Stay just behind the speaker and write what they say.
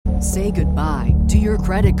Say goodbye to your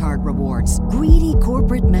credit card rewards. Greedy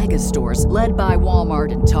corporate mega stores, led by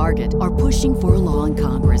Walmart and Target, are pushing for a law in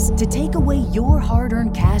Congress to take away your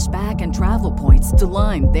hard-earned cash back and travel points to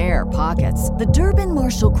line their pockets. The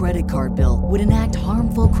Durbin-Marshall credit card bill would enact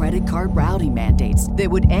harmful credit card routing mandates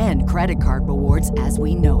that would end credit card rewards as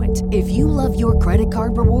we know it. If you love your credit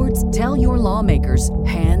card rewards, tell your lawmakers,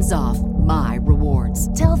 hands off my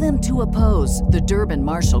rewards. Tell them to oppose the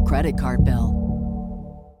Durbin-Marshall credit card bill.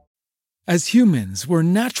 As humans, we're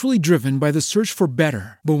naturally driven by the search for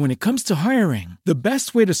better. But when it comes to hiring, the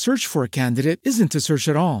best way to search for a candidate isn't to search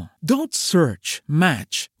at all. Don't search,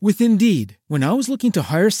 match with Indeed. When I was looking to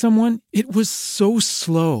hire someone, it was so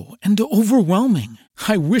slow and overwhelming.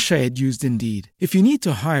 I wish I had used Indeed. If you need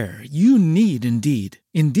to hire, you need Indeed.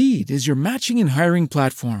 Indeed is your matching and hiring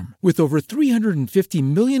platform with over 350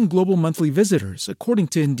 million global monthly visitors, according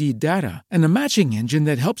to Indeed data, and a matching engine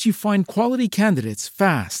that helps you find quality candidates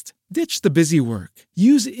fast. Ditch the busy work.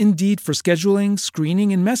 Use Indeed for scheduling,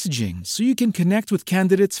 screening, and messaging so you can connect with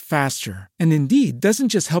candidates faster. And Indeed doesn't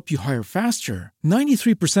just help you hire faster.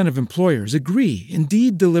 93% of employers agree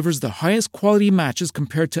Indeed delivers the highest quality matches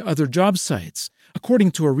compared to other job sites,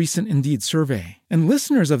 according to a recent Indeed survey. And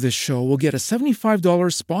listeners of this show will get a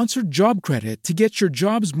 $75 sponsored job credit to get your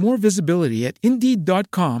jobs more visibility at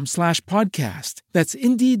Indeed.com/podcast. That's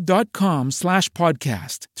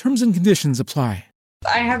Indeed.com/podcast. Terms and conditions apply.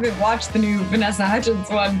 I haven't watched the new Vanessa Hudgens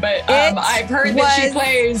one, but I've heard that she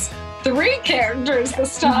plays 3 characters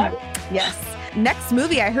this time. Yes. Next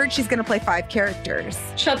movie, I heard she's going to play 5 characters.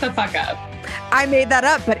 Shut the fuck up. I made that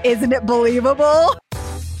up, but isn't it believable?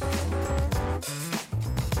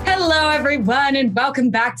 Hello, everyone, and welcome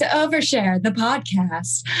back to Overshare, the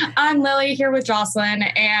podcast. I'm Lily here with Jocelyn,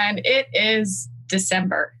 and it is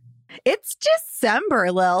December. It's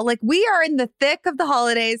December, Lil. Like, we are in the thick of the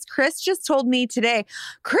holidays. Chris just told me today,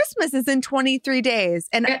 Christmas is in 23 days.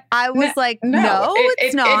 And I was like, no,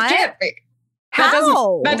 it's not. It can't be.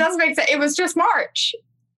 How? That doesn't make sense. It was just March.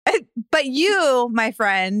 But you, my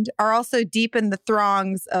friend, are also deep in the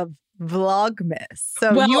throngs of Vlogmas.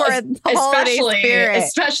 So you are in the holiday spirit.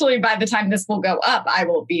 Especially by the time this will go up, I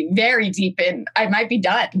will be very deep in. I might be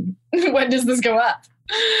done. When does this go up?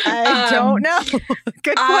 I don't know.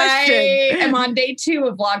 Good question. I am on day 2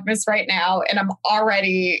 of Vlogmas right now, and I'm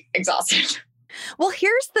already exhausted. Well,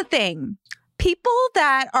 here's the thing. People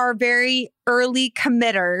that are very early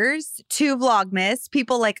committers to Vlogmas,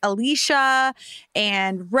 people like Alicia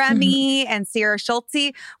and Remy and Sarah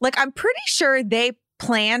Schultze, like, I'm pretty sure they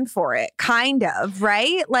plan for it, kind of,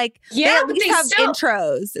 right? Like, they at least have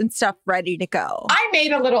intros and stuff ready to go. I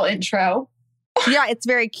made a little intro. Yeah, it's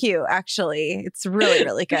very cute, actually. It's really,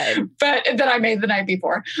 really good. But that I made the night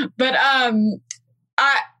before. But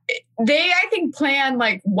they, I think, plan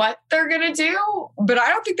like what they're gonna do, but I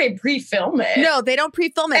don't think they pre-film it. No, they don't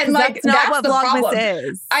pre-film it. And like, that's not what Vlogmas problem.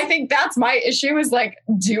 is. I think that's my issue, is like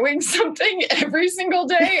doing something every single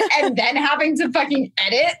day and then having to fucking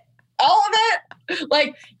edit all of it.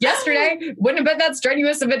 Like, yesterday wouldn't have been that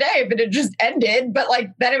strenuous of a day if it had just ended. But like,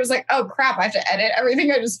 then it was like, oh crap, I have to edit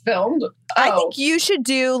everything I just filmed. I think you should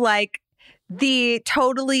do like the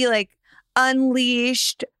totally like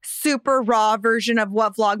unleashed, super raw version of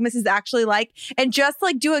what Vlogmas is actually like, and just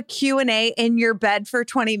like do a Q&A in your bed for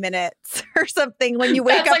 20 minutes or something when you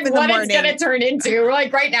wake up in the morning. That's like what it's going to turn into.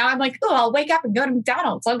 Like right now, I'm like, oh, I'll wake up and go to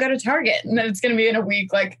McDonald's. I'll go to Target. And then it's going to be in a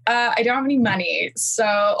week. Like, I don't have any money. So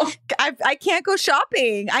I can't go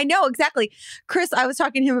shopping. I know, exactly. Chris, I was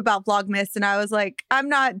talking to him about Vlogmas, and I was like, I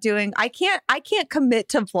can't commit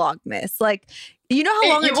to Vlogmas. Like, you know how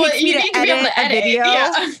long it takes me to edit a video?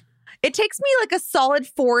 Yeah. It takes me like a solid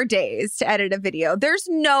 4 days to edit a video. There's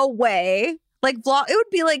no way. Like, it would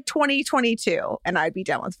be like 2022 and I'd be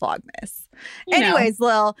done with Vlogmas. Anyways,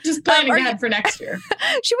 Lil. Just planning ahead for next year.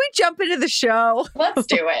 Should we jump into the show? Let's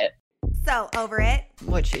do it. So, over it.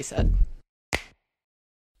 What she said.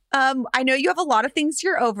 I know you have a lot of things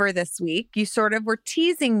you're over this week. You sort of were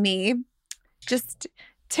teasing me, just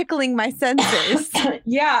tickling my senses.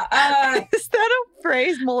 Yeah. Is that a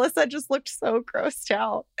phrase? Melissa just looked so grossed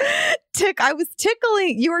out. You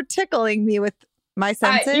were tickling me with my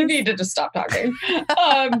senses. You need to just stop talking.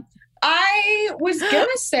 I was going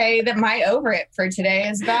to say that my over it for today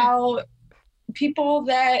is about people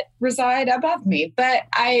that reside above me, but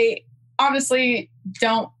I honestly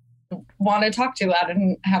don't want to talk too loud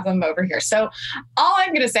and have them over here. So all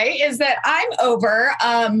I'm going to say is that I'm over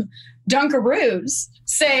Dunkaroos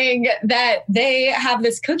saying that they have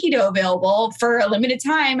this cookie dough available for a limited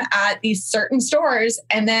time at these certain stores.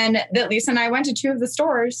 And then that Lisa and I went to 2 of the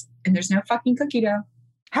stores and there's no fucking cookie dough.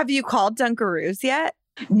 Have you called Dunkaroos yet?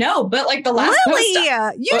 No, but like the last Lily,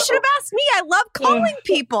 post, you should have asked me. I love calling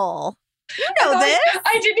people. You know this.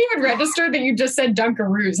 I didn't even register that you just said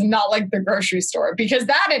Dunkaroos and not like the grocery store, because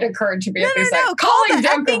that had occurred to me. No. Call the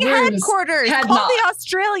effing headquarters. Call the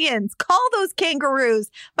Australians. Call those kangaroos.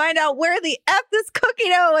 Find out where the F this cookie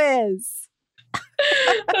dough is.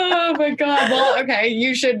 Oh my God. Well, okay.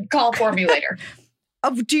 You should call for me later.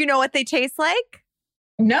 Oh, do you know what they taste like?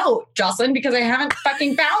 No, Jocelyn, because I haven't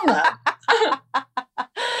fucking found them.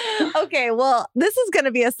 Okay, well, this is going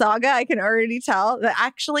to be a saga. I can already tell that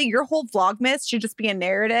actually your whole Vlogmas should just be a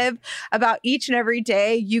narrative about each and every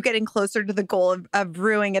day you getting closer to the goal of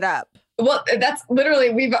brewing it up. Well, that's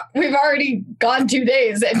literally, we've already gone 2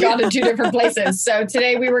 days and gone to 2 different places. So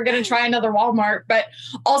today we were going to try another Walmart, but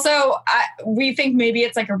also we think maybe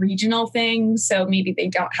it's like a regional thing. So maybe they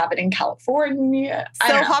don't have it in California.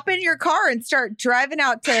 So hop in your car and start driving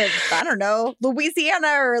out to, I don't know,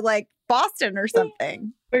 Louisiana or like Boston or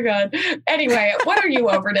something. Oh my God. Anyway, what are you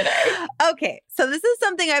over today? Okay, so this is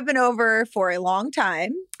something I've been over for a long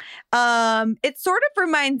time. It sort of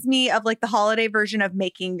reminds me of like the holiday version of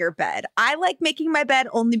making your bed. I like making my bed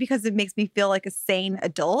only because it makes me feel like a sane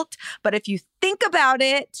adult. But if you think about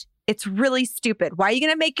it, it's really stupid. Why are you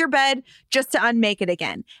going to make your bed just to unmake it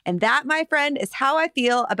again? And that, my friend, is how I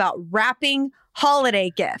feel about wrapping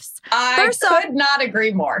holiday gifts. I could not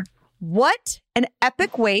agree more. What an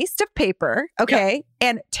epic waste of paper, okay? Yep.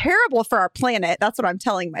 And terrible for our planet. That's what I'm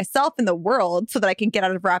telling myself and the world so that I can get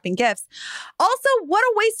out of wrapping gifts. Also, what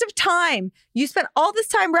a waste of time. You spent all this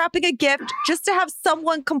time wrapping a gift just to have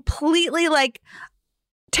someone completely like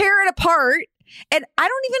tear it apart. And I'm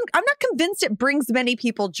not convinced it brings many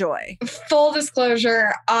people joy. Full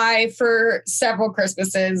disclosure, I, for several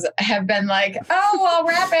Christmases, have been like, oh, I'll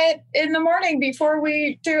wrap it in the morning before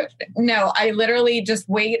we do it. No, I literally just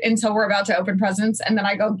wait until we're about to open presents and then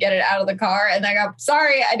I go get it out of the car and I go,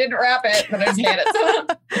 sorry, I didn't wrap it, but I just hand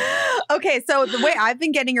it. Okay, so the way I've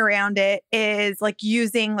been getting around it is like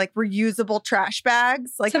using like reusable trash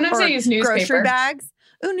bags, like sometimes I use newspaper. Grocery bags.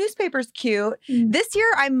 Ooh, newspaper's cute. This year,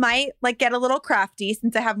 I might like get a little crafty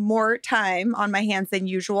since I have more time on my hands than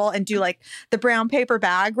usual and do like the brown paper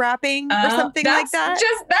bag wrapping or something like that.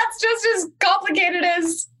 That's just as complicated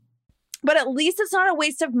as. But at least it's not a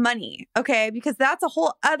waste of money, okay? Because that's a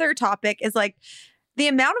whole other topic is like the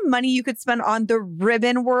amount of money you could spend on the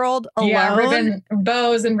ribbon world alone. Yeah,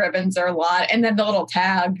 bows and ribbons are a lot. And then the little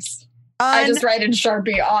tags. I just write in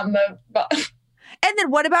Sharpie on the... And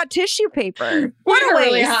then what about tissue paper? What a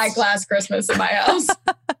really high-class Christmas in my house.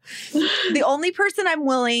 The only person I'm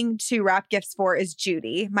willing to wrap gifts for is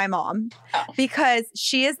Judy, my mom, because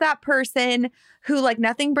she is that person who like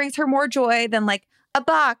nothing brings her more joy than like a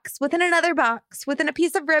box within another box within a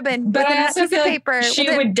piece of ribbon, but within I also a piece of paper. Like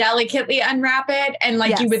she would delicately unwrap it and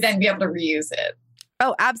like you would then be able to reuse it.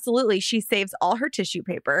 Oh, absolutely. She saves all her tissue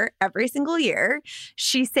paper every single year.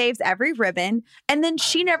 She saves every ribbon, and then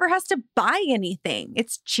she never has to buy anything.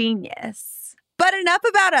 It's genius. But enough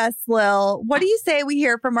about us, Lil. What do you say we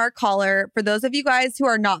hear from our caller? For those of you guys who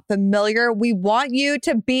are not familiar, we want you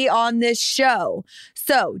to be on this show.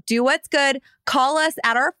 So do what's good. Call us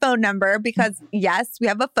at our phone number because, yes, we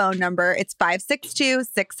have a phone number. It's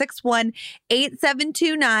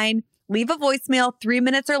 562-661-8729. Leave a voicemail, 3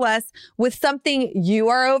 minutes or less, with something you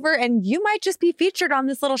are over, and you might just be featured on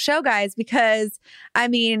this little show, guys, because, I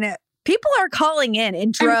mean, people are calling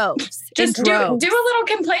in droves. Just do a little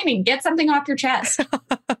complaining. Get something off your chest. All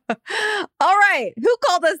right. Who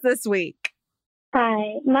called us this week?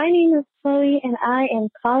 Hi, my name is Chloe, and I am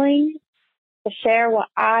calling to share what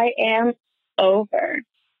I am over.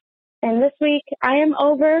 And this week, I am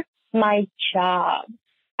over my job.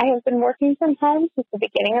 I have been working from home since the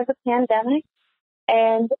beginning of the pandemic,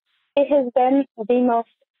 and it has been the most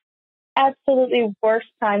absolutely worst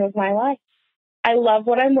time of my life. I love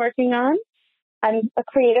what I'm working on. I'm a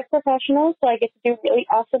creative professional, so I get to do really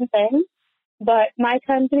awesome things, but my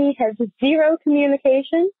company has zero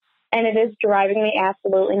communication, and it is driving me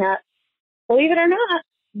absolutely nuts. Believe it or not,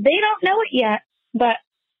 they don't know it yet, but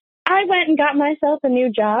I went and got myself a new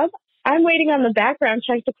job. I'm waiting on the background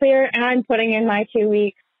check to clear, and I'm putting in my 2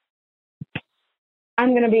 weeks.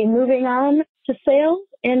 I'm going to be moving on to sales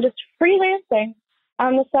and just freelancing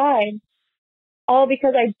on the side, all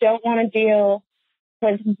because I don't want to deal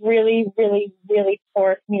with really, really, really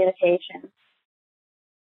poor communication.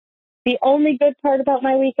 The only good part about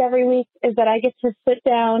my week every week is that I get to sit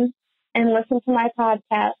down and listen to my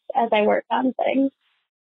podcast as I work on things.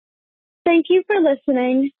 Thank you for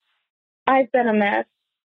listening. I've been a mess,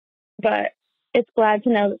 but it's glad to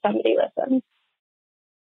know that somebody listens.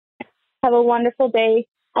 Have a wonderful day.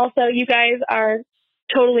 Also, you guys are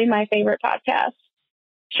totally my favorite podcast.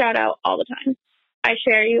 shout out all the time. I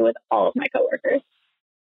share you with all of my coworkers.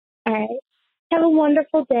 All right. Have a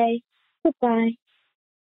wonderful day. Goodbye.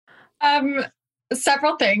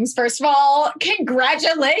 Several things. First of all,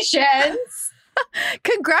 congratulations.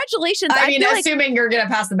 Congratulations. I mean, assuming you're going to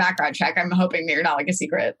pass the background check, I'm hoping that you're not like a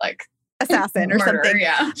secret, like assassin or murderer, something.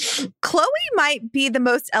 Yeah. Chloe might be the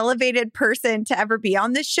most elevated person to ever be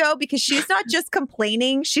on this show because she's not just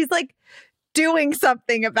complaining. She's like doing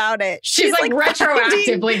something about it. She's like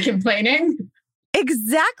retroactively complaining.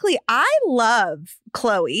 Exactly. I love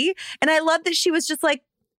Chloe. And I love that she was just like,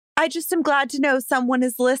 I just am glad to know someone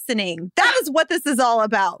is listening. That is what this is all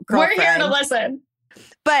about, girlfriend. We're here to listen.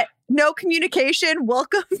 But no communication.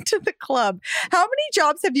 Welcome to the club. How many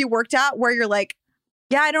jobs have you worked at where you're like,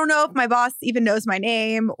 yeah, I don't know if my boss even knows my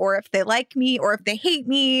name or if they like me or if they hate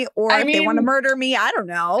me or if they want to murder me. I don't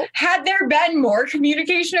know. Had there been more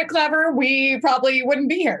communication at Clever, we probably wouldn't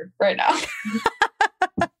be here right now.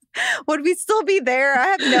 Would we still be there?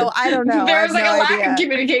 I don't know. There was like a lack of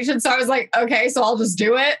communication. So I was like, okay, so I'll just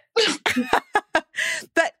do it.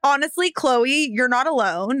 But honestly, Chloe, you're not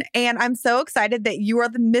alone. And I'm so excited that you are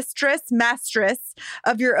the mastress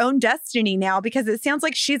of your own destiny now, because it sounds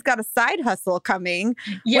like she's got a side hustle coming,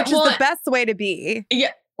 which is the best way to be.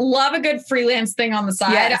 Yeah. Love a good freelance thing on the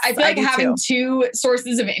side. Yes, I feel like having two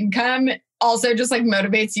sources of income also just like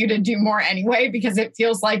motivates you to do more anyway, because it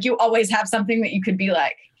feels like you always have something that you could be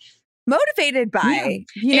like motivated by,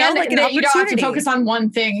 you know, like an opportunity. You don't have to focus on one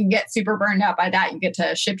thing and get super burned out by that. You get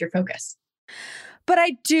to shift your focus. But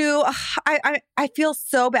I feel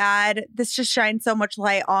so bad. This just shines so much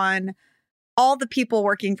light on all the people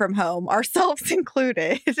working from home, ourselves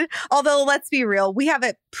included. Although, let's be real, we have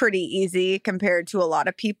it pretty easy compared to a lot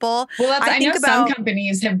of people. Well, I know some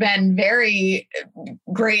companies have been very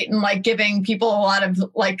great in like giving people a lot of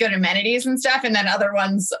like good amenities and stuff. And then other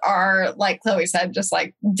ones are, like Chloe said, just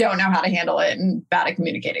like don't know how to handle it and bad at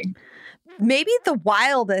communicating. Maybe the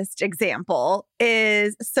wildest example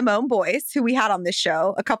is Simone Boyce, who we had on this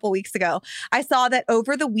show a couple weeks ago. I saw that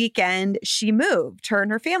over the weekend, she moved. Her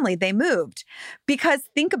and her family, they moved. Because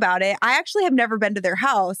think about it, I actually have never been to their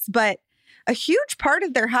house, but a huge part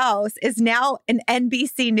of their house is now an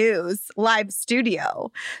NBC News live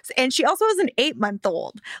studio. And she also has an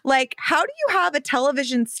 8-month-old. Like, how do you have a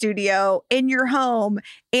television studio in your home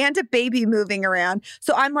and a baby moving around?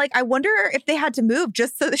 So I'm like, I wonder if they had to move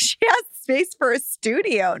just so that she has space for a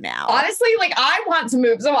studio now. Honestly, like I want to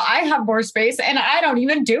move so I have more space and I don't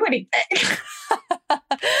even do anything.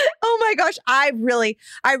 Oh my gosh, I really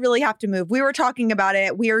have to move. We were talking about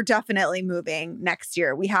it. We are definitely moving next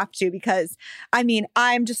year. We have to, because I mean,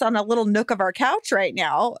 I'm just on a little nook of our couch right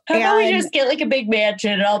now. How about we just get like a big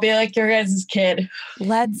mansion and I'll be like your guys' kid?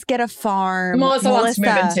 Let's get a farm. Melissa wants to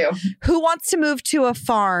move into. Who wants to move to a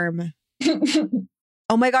farm?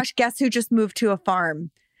 Oh my gosh, guess who just moved to a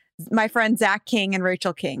farm? My friend Zach King and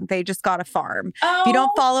Rachel King. They just got a farm. Oh. If you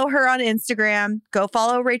don't follow her on Instagram, go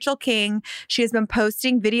follow Rachel King. She has been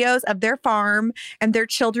posting videos of their farm, and their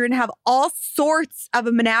children have all sorts of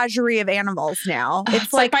a menagerie of animals now.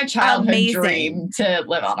 It's like my childhood dream to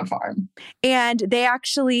live on a farm. And they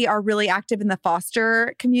actually are really active in the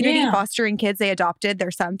foster community, fostering kids. They adopted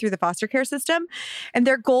their son through the foster care system. And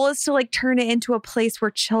their goal is to like turn it into a place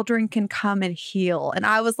where children can come and heal. And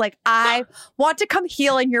I was like, I want to come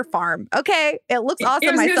heal in your farm. Okay, it looks awesome.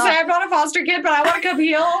 I was going to say I'm not a foster kid, but I want to come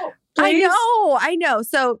heal. Please. I know.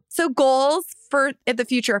 So goals for the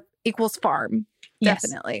future equals farm. Yes.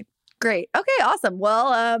 Definitely. Great. Okay, awesome.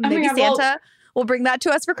 Well, maybe Santa will bring that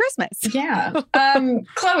to us for Christmas. Yeah.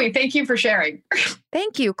 Chloe, thank you for sharing.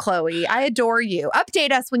 Thank you, Chloe. I adore you.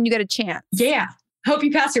 Update us when you get a chance. Yeah. Hope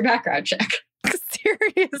you pass your background check.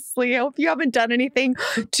 Seriously, I hope you haven't done anything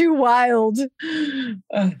too wild.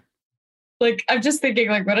 Like, I'm just thinking,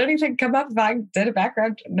 like, would anything come up if I did a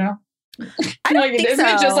background? No. I don't think isn't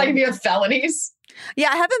so. It just like if you have felonies? Yeah,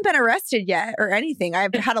 I haven't been arrested yet or anything.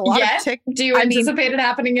 I've had a lot of Do you anticipate it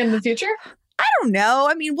happening in the future? I don't know.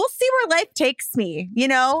 I mean, we'll see where life takes me. You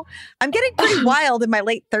know, I'm getting pretty wild in my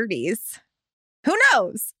late 30s. Who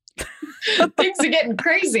knows? Things are getting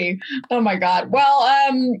crazy. Oh my God. Well,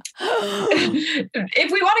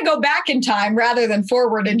 if we want to go back in time rather than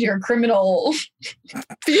forward into your criminal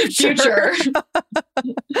future,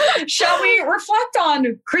 shall we reflect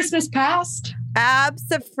on Christmas past?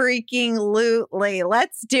 Abso-freaking-lutely.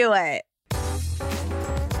 Let's do it.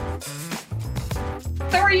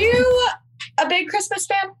 So are you a big Christmas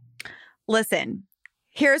fan? Listen,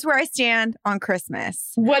 here's where I stand on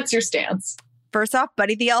Christmas. What's your stance? First off,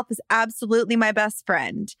 Buddy the Elf is absolutely my best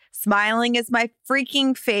friend. Smiling is my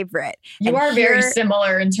freaking favorite. You are very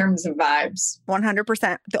similar in terms of vibes.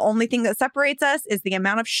 100%. The only thing that separates us is the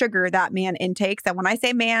amount of sugar that man intakes. And when I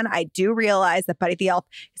say man, I do realize that Buddy the Elf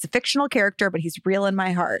is a fictional character, but he's real in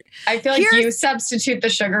my heart. I feel like you substitute the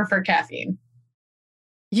sugar for caffeine.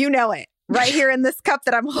 You know it. Right here in this cup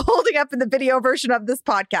that I'm holding up in the video version of this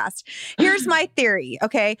podcast. Here's my theory,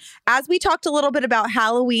 okay? As we talked a little bit about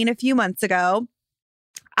Halloween a few months ago,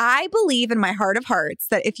 I believe in my heart of hearts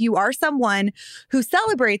that if you are someone who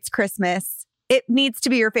celebrates Christmas, it needs to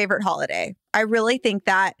be your favorite holiday. I really think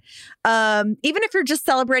that even if you're just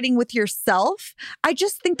celebrating with yourself, I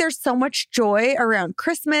just think there's so much joy around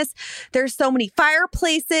Christmas. There's so many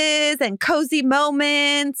fireplaces and cozy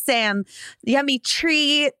moments and yummy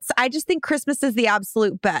treats. I just think Christmas is the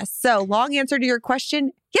absolute best. So long answer to your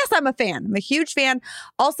question. Yes, I'm a fan. I'm a huge fan.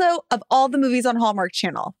 Also of all the movies on Hallmark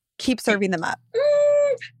Channel. Keep serving them up.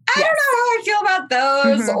 I don't know how I feel about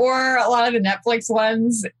those or a lot of the Netflix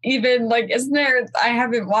ones. Even like, isn't there, I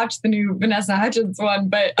haven't watched the new Vanessa Hudgens one,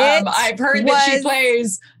 but I've heard that she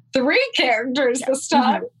plays 3 characters this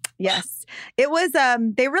time. Yes. It was,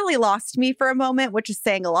 they really lost me for a moment, which is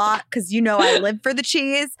saying a lot because, you know, I live for the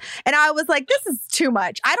cheese. And I was like, this is too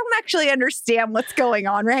much. I don't actually understand what's going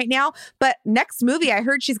on right now. But next movie, I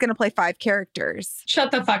heard she's going to play 5 characters.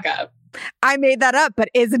 Shut the fuck up. I made that up, but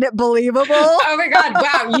isn't it believable? Oh my God.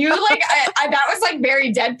 Wow. You like, that was like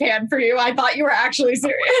very deadpan for you. I thought you were actually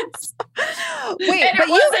serious. Wait, and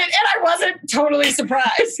I wasn't totally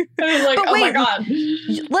surprised. I was like, oh my God.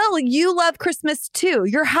 Lil, you love Christmas too.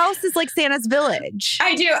 Your house is like Santa's village.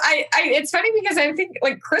 I do. It's funny because I think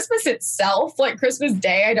like Christmas itself, like Christmas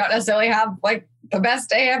Day, I don't necessarily have like the best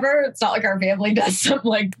day ever. It's not like our family does some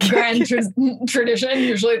like grand tradition.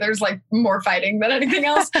 Usually there's like more fighting than anything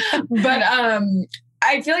else. But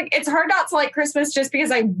I feel like it's hard not to like Christmas just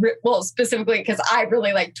because specifically because I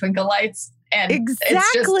really like twinkle lights. And it's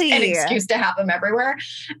just an excuse to have them everywhere.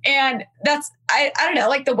 And that's, I don't know,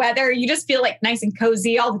 like the weather, you just feel like nice and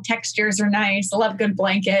cozy. All the textures are nice. I love a good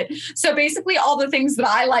blanket. So basically all the things that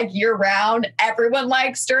I like year round, everyone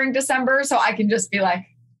likes during December. So I can just be like,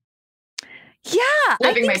 yeah,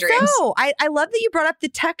 living my dreams. So. I love that you brought up the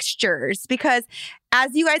textures because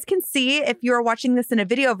as you guys can see, if you're watching this in a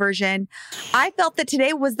video version, I felt that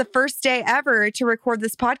today was the first day ever to record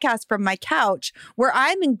this podcast from my couch where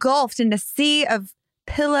I'm engulfed in a sea of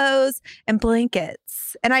pillows and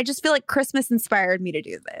blankets. And I just feel like Christmas inspired me to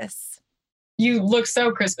do this. You look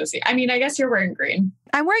so Christmassy. I mean, I guess you're wearing green.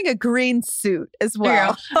 I'm wearing a green suit as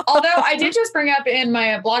well. Although I did just bring up in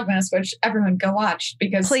my Vlogmas, which everyone go watch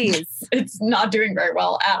because please, it's not doing very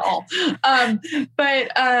well at all.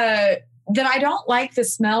 But that I don't like the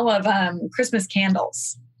smell of Christmas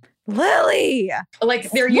candles. Lily,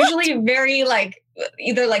 like they're usually very like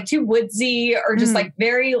either like too woodsy or just like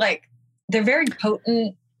very like they're very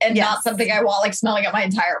potent. And not something I want like smelling up my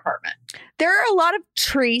entire apartment. There are a lot of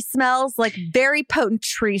tree smells, like very potent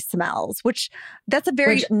tree smells, which that's a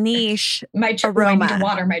very niche aroma. I need to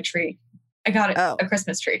water my tree. I got a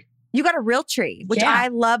Christmas tree. You got a real tree, which I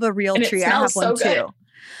love a real tree. I have one too.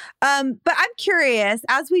 But I'm curious,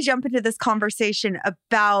 as we jump into this conversation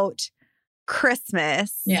about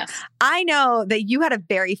Christmas. Yes. I know that you had a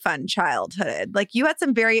very fun childhood. Like you had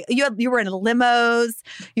some you were in limos,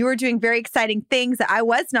 you were doing very exciting things that I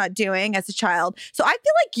was not doing as a child. So I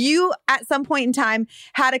feel like you at some point in time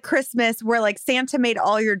had a Christmas where like Santa made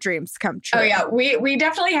all your dreams come true. Oh yeah. We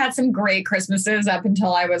definitely had some great Christmases up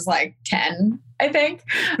until I was like 10. I think.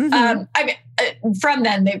 I mean, from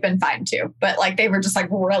then they've been fine too, but like they were just like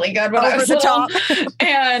really good when I was little.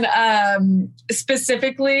 And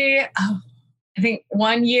specifically, I think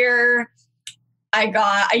one year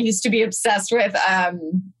I used to be obsessed with,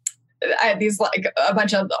 I had these like a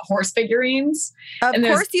bunch of horse figurines. Of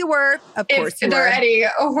course you were. Of course you were. There are any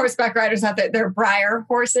horseback riders out there, they're Breyer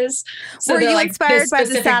horses. So were you like inspired by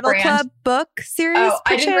the Saddle Club book series? Oh,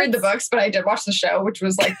 I didn't read the books, but I did watch the show, which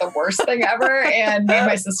was like the worst thing ever. And me and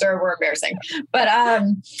my sister were embarrassing. But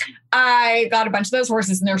I got a bunch of those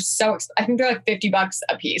horses and they're I think they're like $50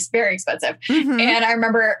 a piece, very expensive. And I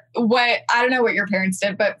remember I don't know what your parents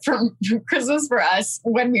did, but from Christmas for us,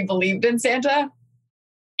 when we believed in Santa,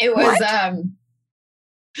 it was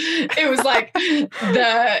like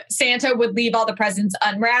the Santa would leave all the presents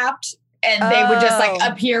unwrapped and they would just like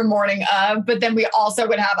appear morning of, but then we also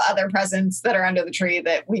would have other presents that are under the tree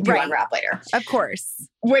that we do unwrap later. Of course.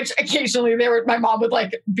 Which occasionally my mom would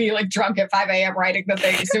like be like drunk at 5 a.m. writing the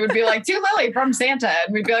things. It would be like, to Lily from Santa.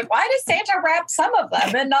 And we'd be like, why does Santa wrap some of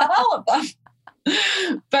them and not all of them?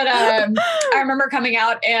 But I remember coming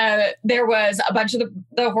out and there was a bunch of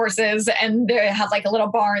the horses and they had like a little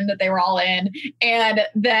barn that they were all in. And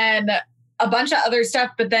then a bunch of other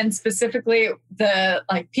stuff, but then specifically the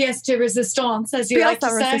like pièce de résistance, as you like to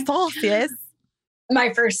say. Yes.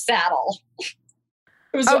 My first saddle.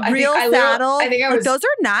 It was a real saddle. I think I was. Those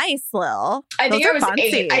are nice, Lil. I think I was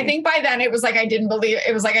 8. I think by then it was like I didn't believe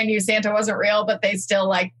it was like I knew Santa wasn't real, but they still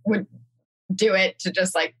like would do it to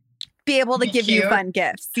just like be able to give you fun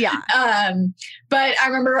gifts. Yeah. But I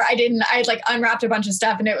remember I like unwrapped a bunch of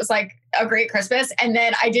stuff and it was like a great Christmas. And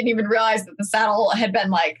then I didn't even realize that the saddle had been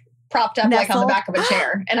like propped up like on the back of a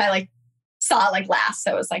chair. And I like saw it like last.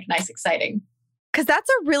 So it was like nice, exciting. Because that's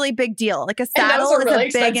a really big deal. Like a saddle is really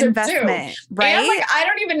a big investment, right? And like, I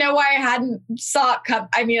don't even know why I hadn't saw it come.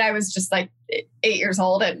 I mean, I was just like 8 years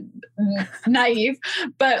old and naive,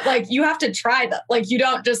 but like you have to try that. Like you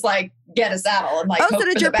don't just like get a saddle and like. Oh, so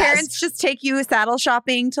did your parents just take you saddle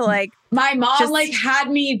shopping to like? My mom like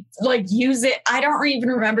had me like use it. I don't even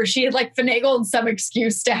remember. She had like finagled some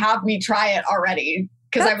excuse to have me try it already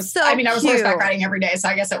because I was. So I was horseback riding every day, so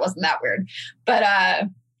I guess it wasn't that weird. But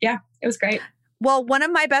yeah, it was great. Well, one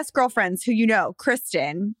of my best girlfriends who you know,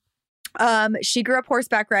 Kristen, she grew up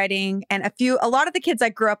horseback riding, and a lot of the kids I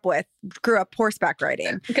grew up with grew up horseback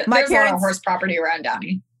riding. There's a lot of horse property around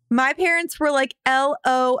Downey. My parents were like,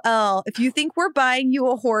 LOL. If you think we're buying you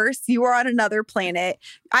a horse, you are on another planet.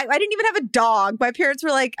 I didn't even have a dog. My parents were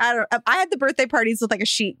like, I had the birthday parties with like a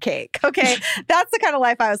sheet cake. Okay. That's the kind of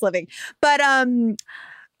life I was living. But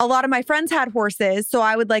a lot of my friends had horses, so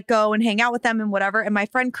I would like go and hang out with them and whatever. And my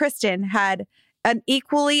friend Kristen had an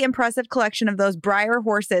equally impressive collection of those Breyer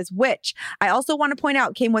horses, which I also want to point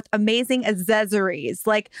out came with amazing accessories,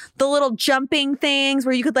 like the little jumping things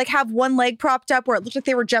where you could like have one leg propped up where it looked like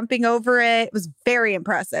they were jumping over it. It was very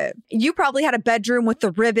impressive. You probably had a bedroom with the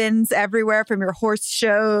ribbons everywhere from your horse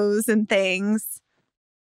shows and things.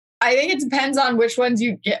 I think it depends on which ones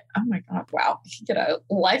you get. Oh my God. Wow. You get a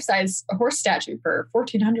life-size horse statue for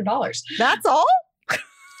 $1,400. That's all?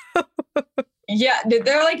 Yeah,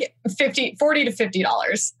 they're like $40 to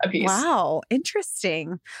 $50 a piece. Wow,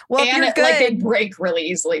 interesting. Well, and like they break really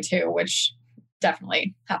easily too, which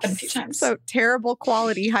definitely happened a few times. So terrible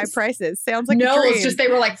quality, high prices. Sounds like no, it's just they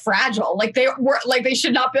were like fragile. Like they were like they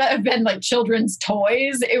should not have been like children's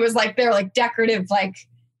toys. It was like they're like decorative like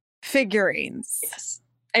figurines. Yes,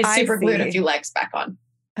 I super glued a few legs back on.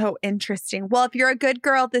 Oh, interesting. Well, if you're a good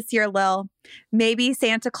girl this year, Lil, maybe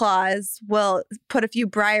Santa Claus will put a few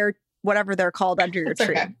Breyer whatever they're called under your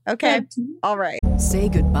tree. Okay. All right. Say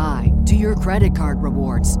goodbye to your credit card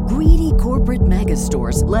rewards. Greedy corporate mega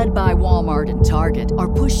stores, led by Walmart and Target,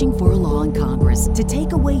 are pushing for a law in Congress to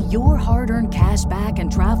take away your hard-earned cash back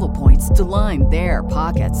and travel points to line their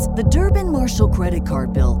pockets. The Durbin-Marshall credit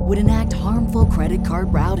card bill would enact harmful credit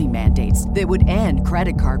card routing mandates that would end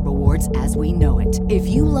credit card rewards as we know it. If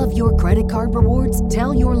you love your credit card rewards,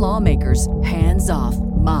 tell your lawmakers, hands off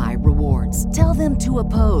my rewards. Tell them to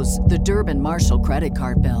oppose the Durbin-Marshall credit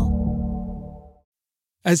card bill.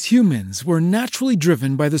 As humans, we're naturally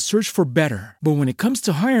driven by the search for better. But when it comes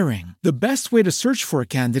to hiring, the best way to search for a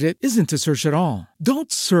candidate isn't to search at all.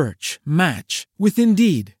 Don't search, match with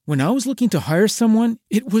Indeed. When I was looking to hire someone,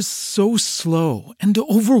 it was so slow and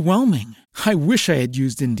overwhelming. I wish I had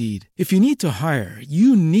used Indeed. If you need to hire,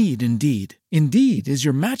 you need Indeed. Indeed is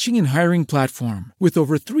your matching and hiring platform with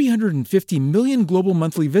over 350 million global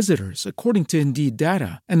monthly visitors, according to Indeed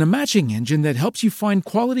data, and a matching engine that helps you find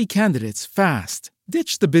quality candidates fast.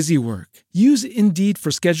 Ditch the busy work. Use Indeed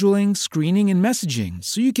for scheduling, screening, and messaging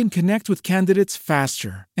so you can connect with candidates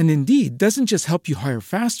faster. And Indeed doesn't just help you hire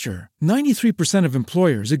faster. 93% of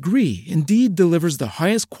employers agree Indeed delivers the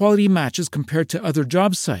highest quality matches compared to other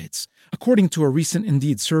job sites, according to a recent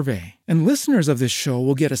Indeed survey. And listeners of this show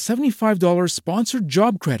will get a $75 sponsored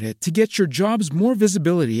job credit to get your jobs more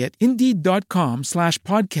visibility at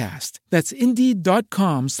Indeed.com/podcast. That's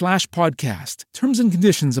Indeed.com/podcast. Terms and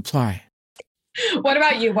conditions apply. What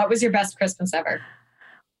about you? What was your best Christmas ever?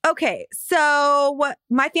 Okay, so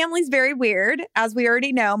my family's very weird. As we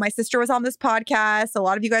already know, my sister was on this podcast. A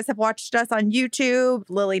lot of you guys have watched us on YouTube.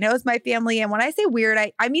 Lily knows my family. And when I say weird,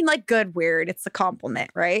 I mean like good weird. It's a compliment,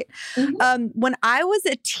 right? Mm-hmm. When I was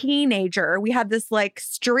a teenager, we had this like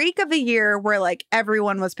streak of a year where like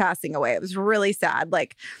everyone was passing away. It was really sad.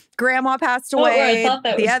 Like grandma passed away.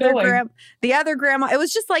 The other grandma. It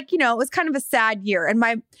was just like, you know, it was kind of a sad year. And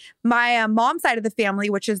my mom's side of the family,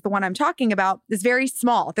 which is the one I'm talking about, is very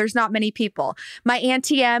small. There's not many people. My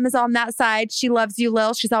Auntie M is on that side. She loves you,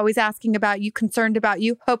 Lil. She's always asking about you, concerned about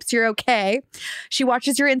you, hopes you're okay. She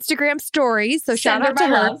watches your Instagram stories. So shout out to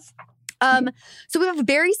her. So we have a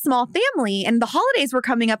very small family, and the holidays were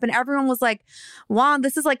coming up, and everyone was like, wow,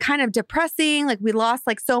 this is like kind of depressing. Like, we lost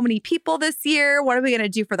like so many people this year. What are we going to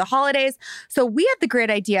do for the holidays? So we had the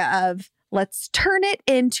great idea of, let's turn it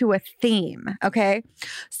into a theme. Okay.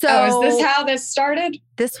 So is this how this started?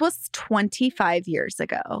 This was 25 years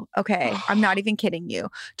ago. Okay. I'm not even kidding you.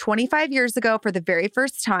 25 years ago, for the very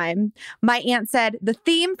first time, my aunt said, the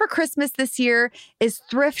theme for Christmas this year is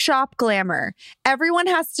thrift shop glamour. Everyone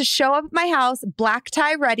has to show up at my house, black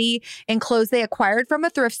tie ready, in clothes they acquired from a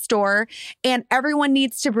thrift store. And everyone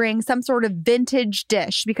needs to bring some sort of vintage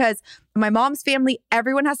dish, because my mom's family,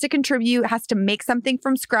 everyone has to contribute, has to make something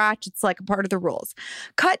from scratch. It's like a part of the rules.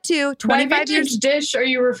 Cut to 25 By vintage dish, are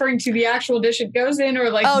you referring to the actual dish it goes in,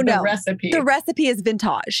 or like the recipe? The recipe is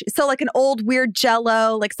vintage. So like an old weird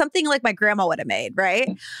Jell-O, like something like my grandma would have made, right?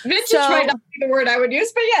 Vintage might not be the word I would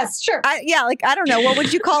use, but yes, sure. I don't know. What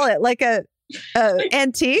would you call it? Like a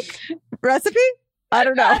antique recipe? I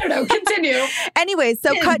don't know. Continue. Anyways,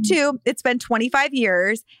 so cut to, it's been 25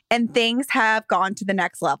 years and things have gone to the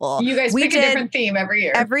next level. You guys pick a different theme every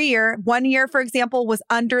year. Every year. One year, for example, was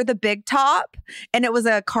Under the Big Top, and it was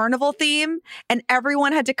a carnival theme, and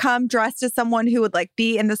everyone had to come dressed as someone who would like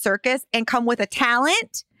be in the circus and come with a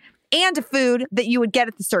talent and a food that you would get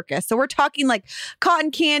at the circus. So we're talking like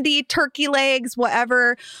cotton candy, turkey legs,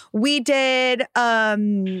 whatever. We did a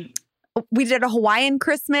Hawaiian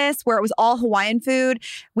Christmas where it was all Hawaiian food.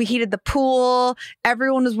 We heated the pool.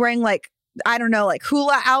 Everyone was wearing like, I don't know, like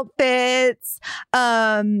hula outfits.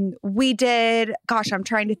 We did, gosh, I'm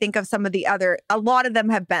trying to think of some of the other, a lot of them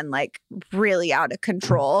have been like really out of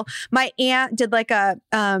control. My aunt did like a,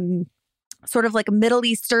 sort of like a Middle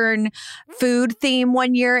Eastern food theme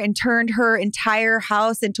one year and turned her entire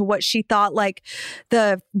house into what she thought like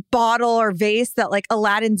the bottle or vase that like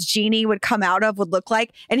Aladdin's genie would come out of would look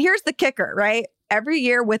like. And here's the kicker, right? Every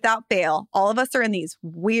year without fail, all of us are in these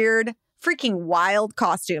weird, freaking wild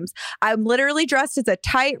costumes. I'm literally dressed as a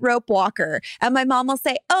tightrope walker. And my mom will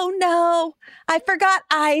say, oh no, I forgot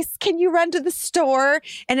ice. Can you run to the store?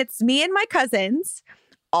 And it's me and my cousins,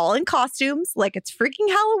 all in costumes, like it's freaking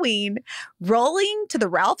Halloween, rolling to the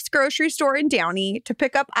Ralph's grocery store in Downey to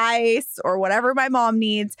pick up ice or whatever my mom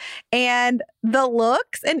needs. And the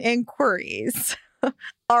looks and inquiries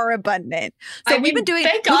are abundant. So we've been doing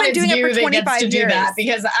it for 25 years. Do that,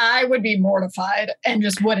 because I would be mortified and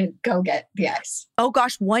just wouldn't go get the ice. Oh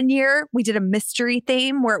gosh, one year we did a mystery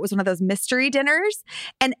theme where it was one of those mystery dinners,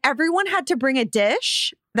 and everyone had to bring a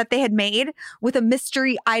dish that they had made with a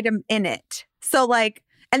mystery item in it. So like,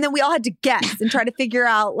 and then we all had to guess and try to figure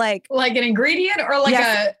out like an ingredient or like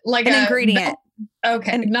an ingredient.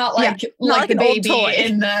 Okay, and, not like the baby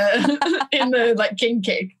in the in the like king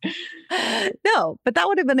cake. No, but that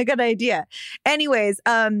would have been a good idea. Anyways,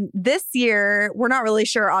 this year we're not really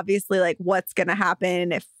sure, obviously, like what's going to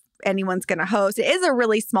happen, if anyone's going to host. It is a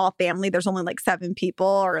really small family. There's only like 7 people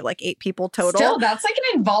or like 8 people total. Still, that's like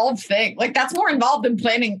an involved thing. Like that's more involved than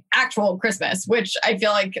planning actual Christmas, which I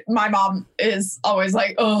feel like my mom is always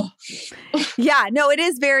like, oh. Yeah, no, it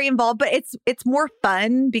is very involved, but it's more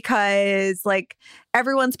fun because like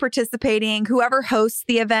everyone's participating. Whoever hosts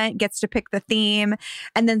the event gets to pick the theme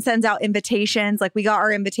and then sends out invitations. Like we got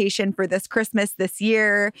our invitation for this Christmas this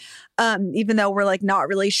year, even though we're like not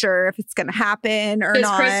really sure if it's going to happen or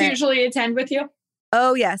not. Does Chris usually attend with you?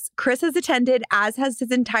 Oh, yes. Chris has attended, as has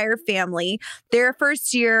his entire family. Their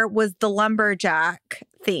first year was the lumberjack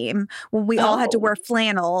theme when we all had to wear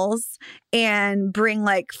flannels and bring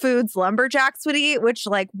like foods lumberjacks would eat, which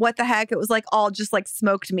like, what the heck? It was like all just like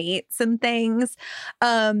smoked meats and things.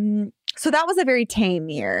 So that was a very tame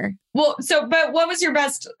year. Well, but what was your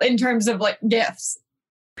best in terms of like gifts?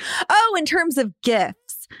 Oh, in terms of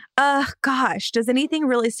gifts. Gosh, does anything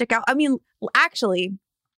really stick out? I mean, actually,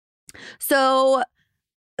 so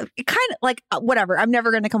kind of like whatever. I'm never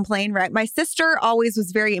going to complain, right? My sister always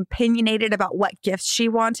was very opinionated about what gifts she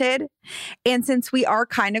wanted. And since we are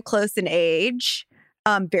kind of close in age,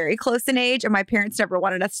 very close in age, and my parents never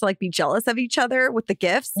wanted us to like be jealous of each other with the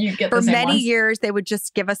gifts. For many years, they would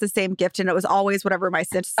just give us the same gift, and it was always whatever my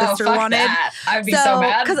sister wanted. That. I'd be so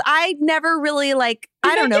mad because I never really like.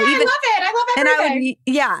 I don't know. Yeah, even, I love it. And I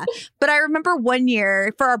would, But I remember one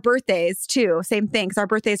year for our birthdays too. Same thing, because our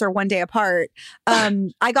birthdays are one day apart.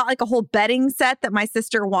 I got like a whole bedding set that my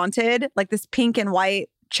sister wanted, like this pink and white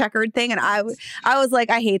checkered thing, and I was like,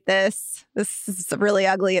 I hate this. This is really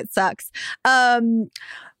ugly. It sucks.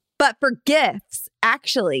 But for gifts,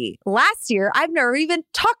 actually, last year I've never even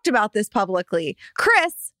talked about this publicly.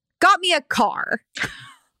 Chris got me a car.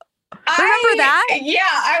 Remember that? Yeah.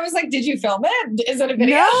 I was like, did you film it? Is it a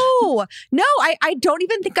video? No. I don't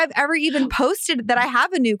even think I've ever even posted that I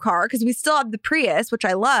have a new car because we still have the Prius, which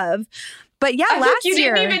I love. But yeah, last year.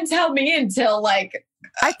 You didn't even tell me until like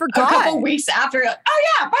I forgot. A couple weeks after. Like, oh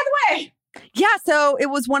yeah, by the way. Yeah, so it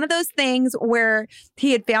was one of those things where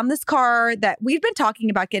he had found this car that we'd been talking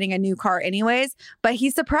about getting a new car anyways, but he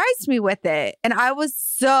surprised me with it. And I was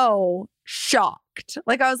so shocked.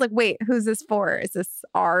 Like, I was like, wait, who's this for? Is this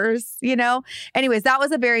ours? You know? Anyways, that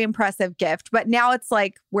was a very impressive gift. But now it's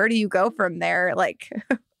like, where do you go from there? Like,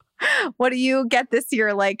 what do you get this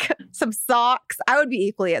year? Like some socks? I would be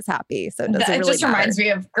equally as happy. So it doesn't really just reminds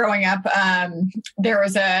me of growing up. There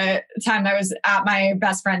was a time I was at my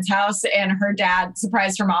best friend's house and her dad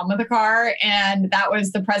surprised her mom with a car. And that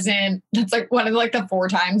was the present. That's like one of like the 4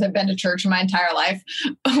 times I've been to church in my entire life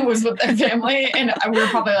was with their family. And we were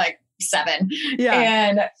probably like 7. Yeah.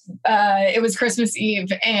 And it was Christmas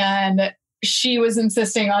Eve and she was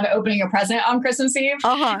insisting on opening a present on Christmas Eve.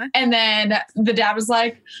 And then the dad was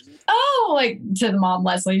like, oh, like to the mom,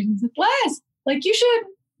 Leslie, Les, like you should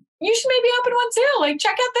maybe open one too. Like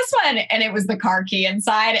check out this one. And it was the car key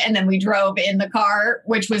inside. And then we drove in the car,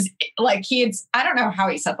 which was like, I don't know how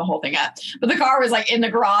he set the whole thing up, but the car was like in the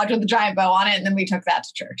garage with a giant bow on it. And then we took that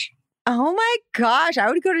to church. Oh my gosh. I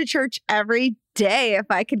would go to church every day if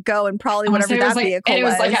I could go and probably whatever that vehicle was. And it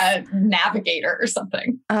was like a Navigator or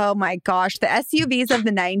something. Oh my gosh. The SUVs of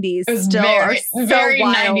the 90s still are so very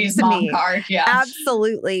wild 90s to mom me. car. Yeah.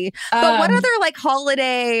 Absolutely. But what other like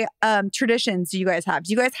holiday traditions do you guys have?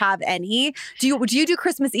 Do you guys have any? Do you do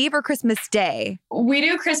Christmas Eve or Christmas Day? We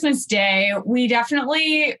do Christmas Day. We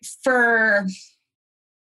definitely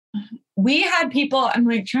we had people, I'm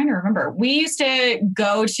like trying to remember. We used to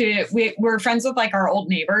go to, we're friends with like our old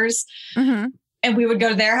neighbors and we would go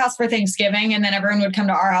to their house for Thanksgiving and then everyone would come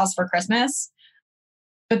to our house for Christmas.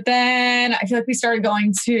 But then I feel like we started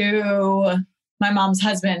going to my mom's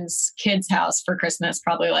husband's kid's house for Christmas,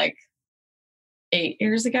 probably like 8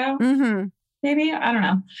 years ago. Maybe. I don't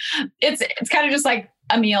know. It's kind of just like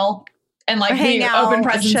a meal and like we open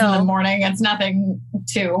presents in the morning. It's nothing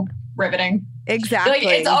too riveting.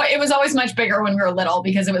 Exactly. Like it was always much bigger when we were little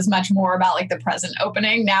because it was much more about like the present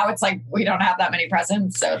opening. Now it's like we don't have that many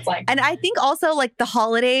presents. So it's like. And I think also like the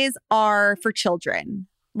holidays are for children.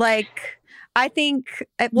 Like I think.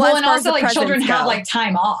 Well, and also like children have like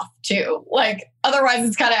time off too. Like otherwise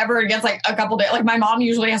it's kind of everyone gets like a couple days. Like my mom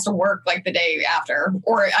usually has to work like the day after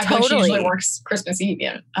or I think she usually works Christmas Eve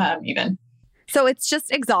even. So it's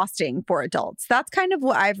just exhausting for adults. That's kind of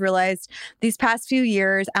what I've realized these past few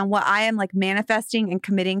years and what I am like manifesting and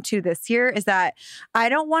committing to this year is that I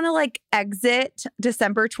don't want to like exit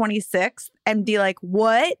December 26th and be like,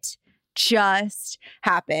 what just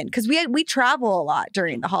happened? Because we travel a lot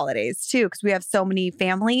during the holidays too, because we have so many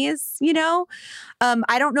families, you know?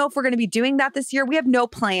 I don't know if we're going to be doing that this year. We have no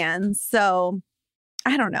plans. So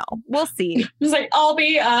I don't know. We'll see. It's like, I'll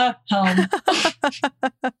be home.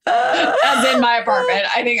 As in my apartment.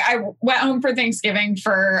 I think I went home for Thanksgiving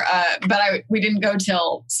but we didn't go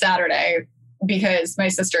till Saturday because my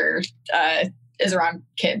sister is around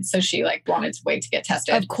kids. So she like wanted to wait to get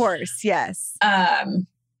tested. Of course. Yes. And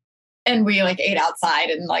we like ate outside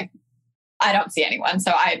and like, I don't see anyone. So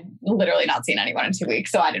I literally not seen anyone in 2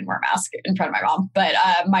 weeks. So I didn't wear a mask in front of my mom, but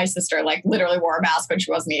my sister like literally wore a mask when she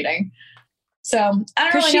wasn't eating. So I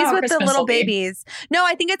don't really know. She's with Christmas the little babies. No,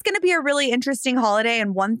 I think it's going to be a really interesting holiday.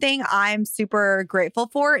 And one thing I'm super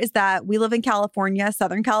grateful for is that we live in California,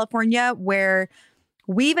 Southern California, where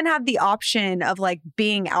we even have the option of like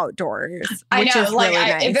being outdoors. I know. Is like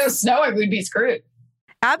really nice. If it was snowing, we'd be screwed.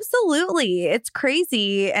 Absolutely. It's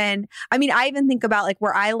crazy. And I mean, I even think about like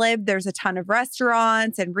where I live, there's a ton of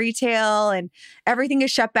restaurants and retail and everything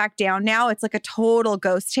is shut back down now. It's like a total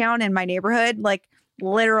ghost town in my neighborhood. Like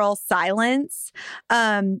literal silence.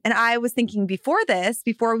 And I was thinking before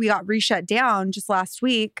we got reshut down just last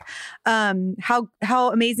week, how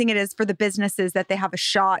amazing it is for the businesses that they have a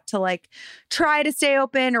shot to like try to stay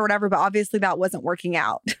open or whatever. But obviously that wasn't working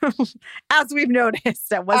out. As we've noticed,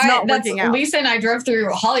 that was not working out. Lisa and I drove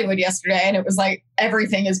through Hollywood yesterday and it was like,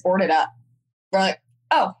 everything is boarded up. We're like,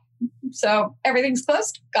 oh, so everything's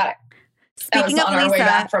closed? Got it. Speaking of on Lisa, our way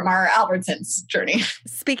back from our Albertsons journey.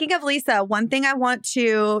 Speaking of Lisa, one thing I want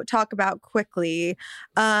to talk about quickly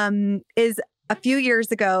is a few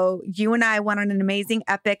years ago, you and I went on an amazing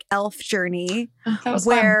epic elf journey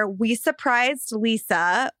where we surprised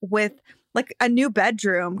Lisa with like a new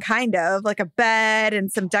bedroom, kind of like a bed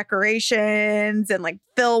and some decorations and like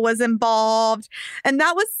Phil was involved. And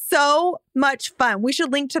that was so much fun. We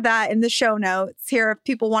should link to that in the show notes here if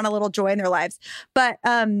people want a little joy in their lives. But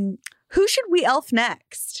who should we elf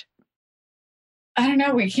next? I don't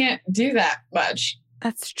know. We can't do that much.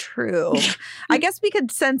 That's true. I guess we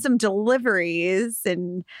could send some deliveries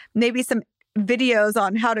and maybe some videos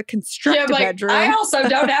on how to construct a bedroom. I also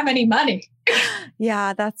don't have any money.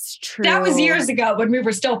 Yeah, that's true. That was years ago when we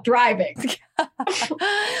were still thriving.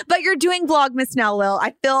 But you're doing Vlogmas now, Lil.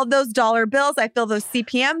 I feel those dollar bills. I feel those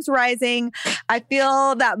CPMs rising. I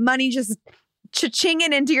feel that money just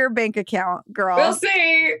cha-chinging into your bank account, girl. We'll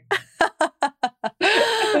see.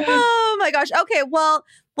 Oh my gosh. Okay, well,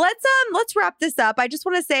 let's wrap this up. I just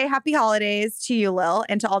want to say happy holidays to you, Lil,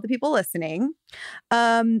 and to all the people listening.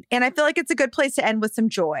 And I feel like it's a good place to end with some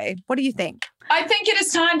joy. What do you think? I think it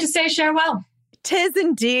is time to say farewell. 'Tis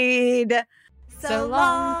indeed. So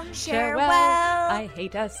long, farewell. I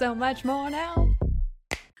hate us so much more now.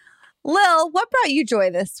 Lil, what brought you joy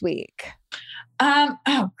this week?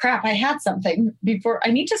 Oh crap! I had something before. I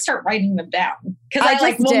need to start writing them down because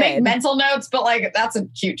I will make mental notes, but like that's a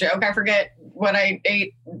cute joke. I forget what I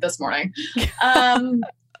ate this morning.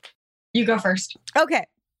 You go first. Okay.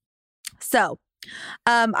 So,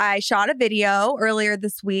 I shot a video earlier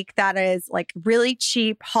this week that is like really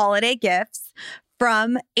cheap holiday gifts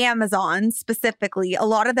from Amazon specifically. A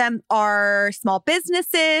lot of them are small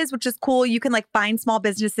businesses, which is cool. You can like find small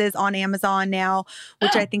businesses on Amazon now,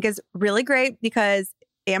 which I think is really great because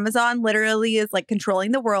Amazon literally is like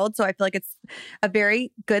controlling the world. So I feel like it's a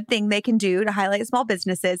very good thing they can do to highlight small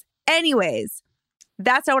businesses. Anyways,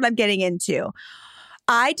 that's not what I'm getting into.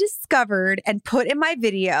 I discovered and put in my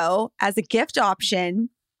video as a gift option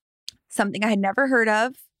something I had never heard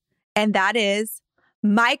of, and that is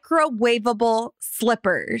microwavable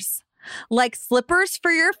slippers. Like slippers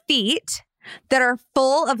for your feet that are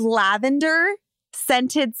full of lavender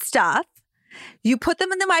scented stuff. You put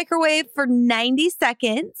them in the microwave for 90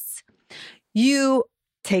 seconds. You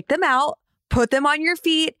take them out, put them on your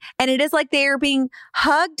feet, and it is like they are being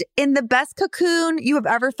hugged in the best cocoon you have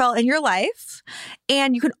ever felt in your life.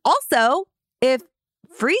 And you can also, if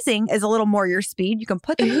freezing is a little more your speed, you can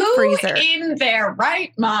put them in the freezer. Who in their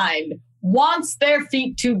right mind wants their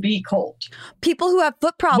feet to be cold? People who have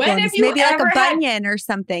foot problems, maybe like a bunion or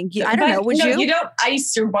something. I don't know. Would you? You don't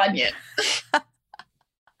ice your bunion.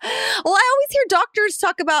 Well, I always hear doctors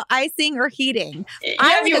talk about icing or heating.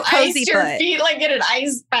 If you iced your feet like in an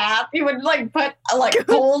ice bath, you would like put like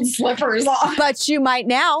cold slippers on. But you might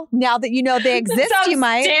now that you know they exist, you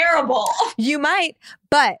might. Terrible. You might,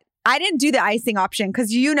 but I didn't do the icing option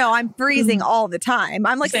because I'm freezing all the time.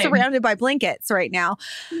 I'm like surrounded by blankets right now.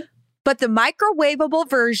 But the microwavable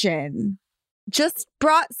version just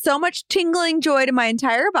brought so much tingling joy to my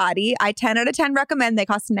entire body. I 10 out of 10 recommend. They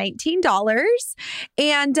cost $19.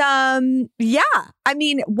 And I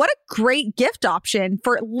mean, what a great gift option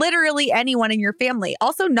for literally anyone in your family.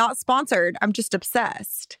 Also not sponsored. I'm just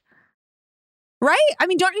obsessed. Right? I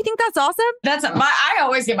mean, don't you think that's awesome? I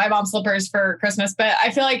always get my mom slippers for Christmas, but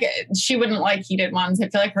I feel like she wouldn't like heated ones. I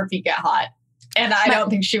feel like her feet get hot. And I don't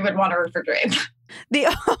think she would want to refrigerate. The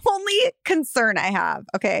only concern I have,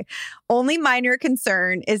 only minor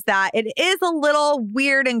concern is that it is a little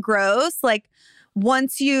weird and gross. Like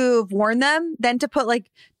once you've worn them, then to put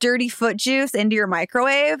like dirty foot juice into your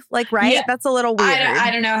microwave, like, right? Yeah. That's a little weird.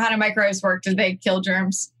 I don't know how do microwaves work. Do they kill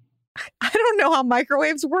germs? I don't know how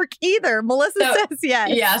microwaves work either. Melissa says yes.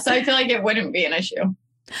 Yeah, so I feel like it wouldn't be an issue.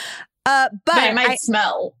 But it might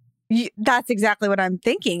smell. That's exactly what I'm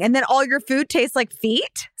thinking. And then all your food tastes like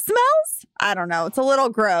feet smells? I don't know. It's a little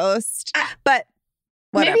gross, but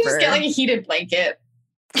whatever. Maybe just get like a heated blanket.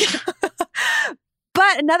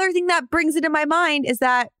 But another thing that brings it to my mind is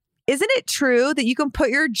that, isn't it true that you can put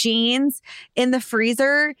your jeans in the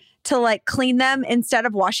freezer to like clean them instead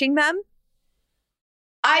of washing them?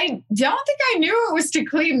 I don't think I knew it was to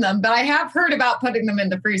clean them, but I have heard about putting them in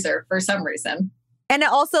the freezer for some reason. And it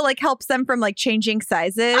also like helps them from like changing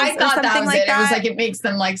sizes. I thought that was like it. That. It was like it makes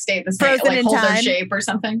them like stay the same, frozen like in hold time. Their shape or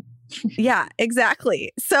something. Yeah,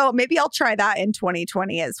 exactly. So maybe I'll try that in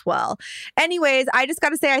 2020 as well. Anyways, I just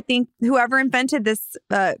got to say, I think whoever invented this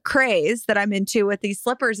craze that I'm into with these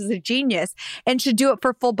slippers is a genius and should do it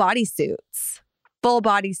for full body suits. Full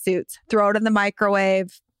body suits. Throw it in the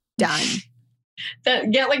microwave. Done.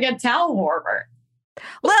 Get like a towel warmer.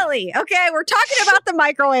 Lily, okay, we're talking about the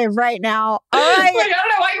microwave right now. All right. I don't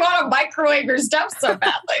know why you want to microwave your stuff so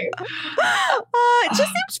badly. It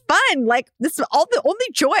just seems fun. Like this, all the only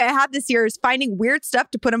joy I have this year is finding weird stuff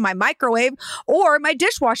to put in my microwave or my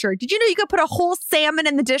dishwasher. Did you know you could put a whole salmon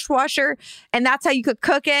in the dishwasher and that's how you could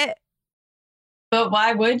cook it? But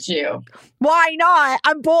why would you? Why not?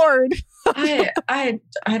 I'm bored. I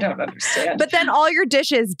don't understand. But then all your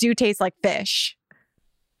dishes do taste like fish.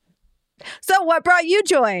 So what brought you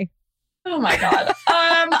joy? Oh my God.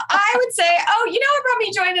 I would say,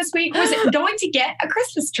 enjoyed this week was going to get a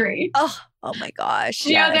Christmas tree. Oh my gosh.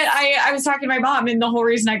 You know that I was talking to my mom, and the whole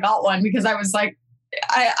reason I got one, because I was like,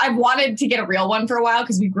 I wanted to get a real one for a while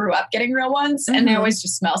because we grew up getting real ones and they always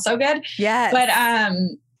just smell so good. Yes. But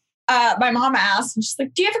my mom asked, and she's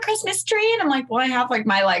like, do you have a Christmas tree? And I'm like, well, I have like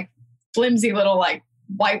my like flimsy little like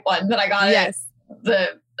white one that I got at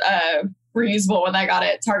the reusable one that I got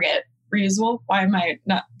at Target. Reusable? Why am I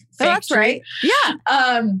not? Oh, that's tree? Right. Yeah.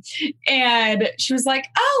 And she was like,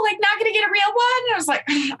 oh, like not going to get a real one. And I was like,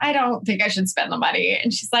 I don't think I should spend the money.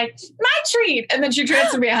 And she's like, my treat. And then she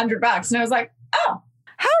transferred me $100. And I was like, oh,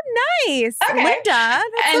 how nice. Okay. Linda. And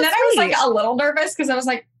so then sweet. I was like a little nervous because I was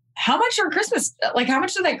like, how much are Christmas? Like, how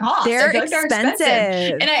much do they cost? They're they're expensive.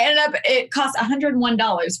 And I ended up, it cost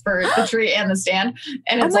 $101 for the tree and the stand.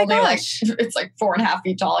 And it's only like, it's like 4.5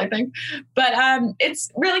 feet tall, I think. But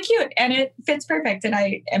it's really cute and it fits perfect. And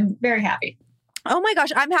I am very happy. Oh my gosh,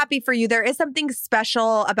 I'm happy for you. There is something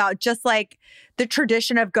special about just like the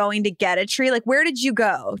tradition of going to get a tree. Like, where did you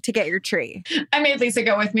go to get your tree? I made Lisa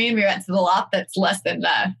go with me and we went to the lot that's less than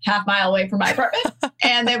a half mile away from my apartment.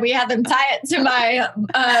 And then we had them tie it to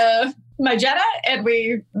my Jetta and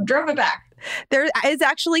we drove it back. There is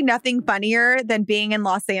actually nothing funnier than being in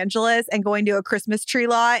Los Angeles and going to a Christmas tree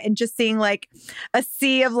lot and just seeing like a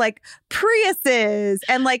sea of like Priuses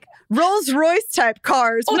and like Rolls Royce type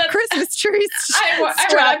cars with Christmas trees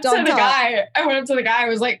strapped on top. I went up to the guy. I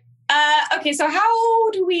was like, okay, so how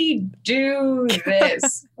do we do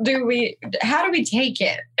this? How do we take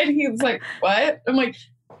it? And he was like, what? I'm like,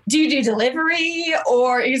 do you do delivery?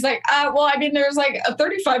 Or he's like, well, I mean, there's like a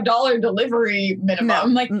 $35 delivery minimum. No.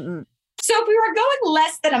 I'm like, so if we were going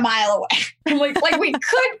less than a mile away, I'm like we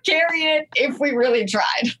could carry it if we really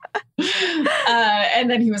tried. And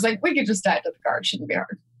then he was like, we could just tie it to the car. It shouldn't be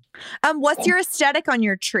hard. What's your aesthetic on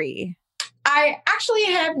your tree? I actually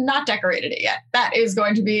have not decorated it yet. That is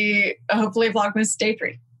going to be hopefully Vlogmas Day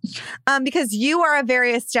 3. Because you are a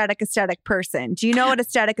very aesthetic person. Do you know what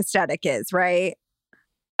aesthetic is, right?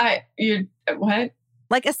 What?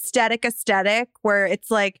 Like aesthetic, where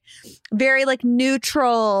it's like very like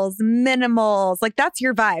neutrals, minimals. Like that's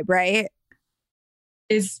your vibe, right?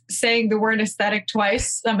 Is saying the word aesthetic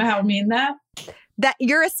twice somehow mean that? That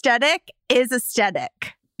your aesthetic is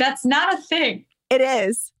aesthetic. That's not a thing. It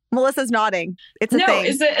is. Melissa's nodding. It's a thing. No,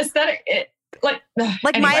 is it aesthetic? Like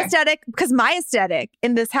anyway. My aesthetic, because my aesthetic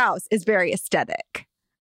in this house is very aesthetic.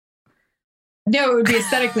 No, it would be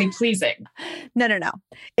aesthetically pleasing. No.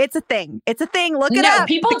 It's a thing. Look it up. No,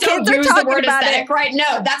 people don't use the word aesthetic, right?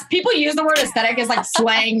 No, that's people use the word aesthetic as like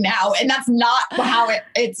slang now, and that's not how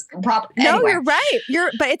it's proper. No, anyway. you're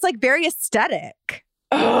right. But it's like very aesthetic.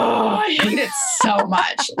 Oh, I hate it so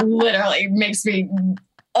much. Literally makes me.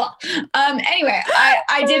 Anyway,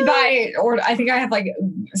 I did buy, or I think I have like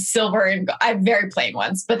silver and I have very plain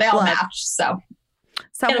ones, but they all match. So.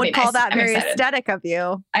 Some would call that very aesthetic of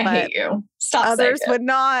you. I hate you. Stop. Others would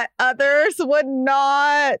not.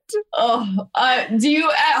 Oh, do you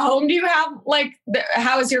at home? Do you have like?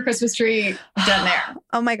 How is your Christmas tree done there?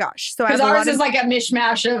 Oh my gosh! So because ours is like a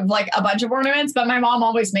mishmash of like a bunch of ornaments, but my mom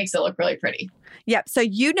always makes it look really pretty. Yep. So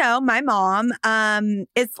my mom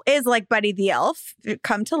is like Buddy the Elf,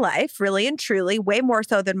 come to life, really and truly, way more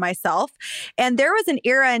so than myself. And there was an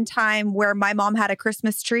era in time where my mom had a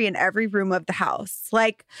Christmas tree in every room of the house.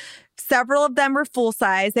 Like several of them were full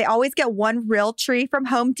size. They always get one real tree from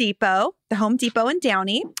Home Depot, the Home Depot in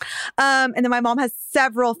Downey. And then my mom has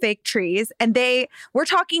several fake trees, and we're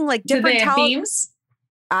talking like different themes.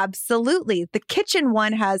 Absolutely. The kitchen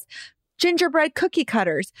one has gingerbread cookie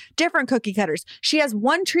cutters, different cookie cutters. She has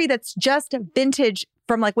one tree that's just vintage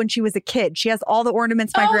from like when she was a kid. She has all the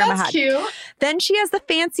ornaments my grandma had. Cute. Then she has the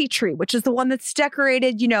fancy tree, which is the one that's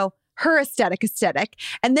decorated, her aesthetic.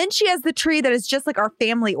 And then she has the tree that is just like our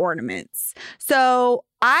family ornaments. So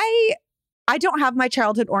I don't have my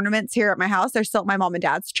childhood ornaments here at my house. They're still at my mom and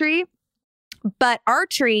dad's tree. But our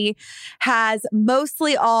tree has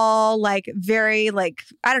mostly all like very like,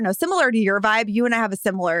 I don't know, similar to your vibe. You and I have a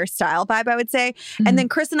similar style vibe, I would say. Mm-hmm. And then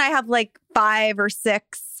Chris and I have like 5 or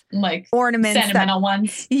 6 like ornaments. Sentimental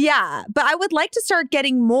ones. Yeah. But I would like to start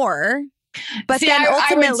getting more. But then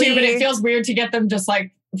ultimately, I would too, but it feels weird to get them just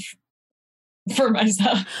like for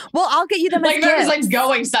myself. Well, I'll get you them like as if I gifts. was like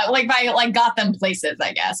going stuff. Like if I like got them places,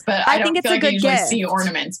 I guess. But I don't think it's feel like I usually see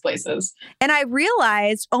ornaments places. And I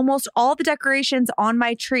realized almost all the decorations on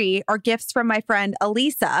my tree are gifts from my friend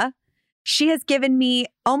Elisa. She has given me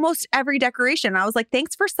almost every decoration. I was like,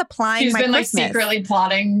 thanks for supplying my Christmas. She's been like secretly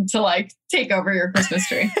plotting to like take over your Christmas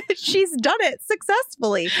tree. She's done it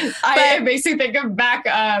successfly. It makes me think of back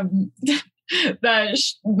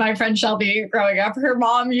my friend Shelby growing up, her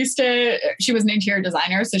mom she was an interior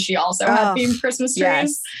designer. So she also had themed Christmas trees,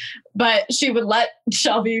 yes. but she would let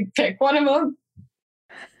Shelby pick one of them.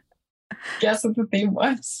 Guess what the theme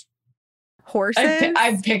was? Horses?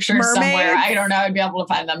 I have pictures mermaids? somewhere. I don't know. I'd be able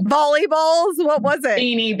to find them. Volleyballs? What was it?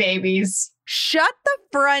 Beanie Babies. Shut the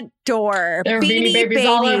front door. There are Beanie Babies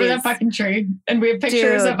all over the fucking tree. And we have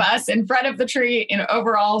pictures of us in front of the tree in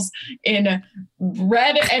overalls, in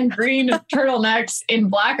red and green turtlenecks, in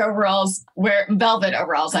black overalls, velvet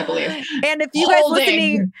overalls, I believe. And if you guys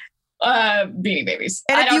listening... Beanie Babies.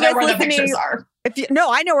 And I don't know where the pictures are.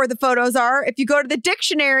 I know where the photos are. If you go to the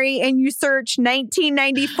dictionary and you search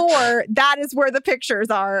 1994, that is where the pictures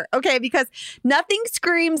are. Okay, because nothing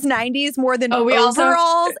screams 90s more than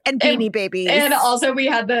overalls and Beanie Babies. And also we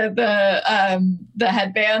had the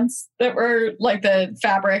headbands that were like the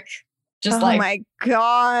fabric. Oh my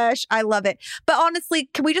gosh, I love it. But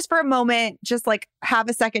honestly, can we just for a moment just like have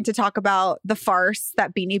a second to talk about the farce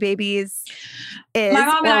that Beanie Babies is? My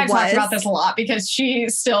mom and I talked about this a lot because she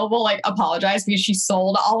still will like apologize because she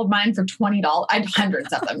sold all of mine for $20. I had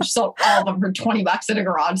hundreds of them. She sold all of them for $20 at a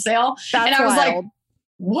garage sale. That's I was wild. like,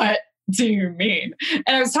 what do you mean?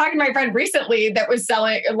 And I was talking to my friend recently that was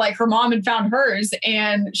selling, like her mom had found hers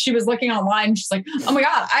and she was looking online. She's like, oh my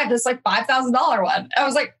God, I have this like $5,000 one. I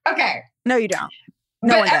was like, okay. No, you don't.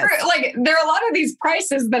 There are a lot of these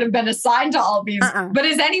prices that have been assigned to all of these, but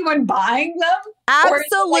is anyone buying them?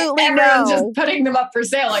 Absolutely or is, everyone's just putting them up for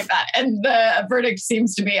sale like that? And the verdict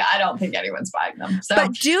seems to be, I don't think anyone's buying them. So.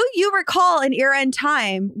 But do you recall an era in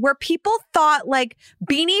time where people thought like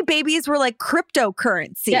Beanie Babies were like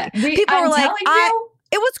cryptocurrency? Yeah, people were like,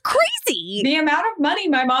 it was crazy. The amount of money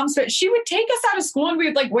my mom spent. She would take us out of school and we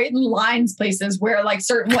would like wait in lines places where like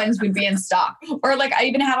certain ones would be in stock. Or like I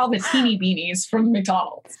even had all the teeny beanies from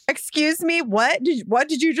McDonald's. Excuse me, what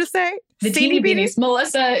did you just say? The teeny beanies.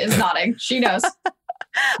 Melissa is nodding. She knows.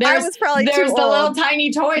 I was probably too There's the old. little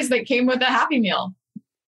tiny toys that came with a Happy Meal.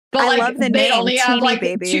 But I love the name, they'd only have like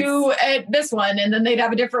Babies. 2 at this one and then they'd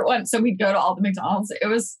have a different one. So we'd go to all the McDonald's. It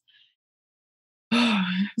was a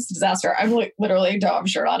disaster. I'm literally don't have a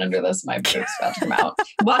shirt on under this. My boob's about to come out.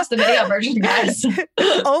 Watch the video version, guys.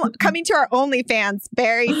 Coming to our OnlyFans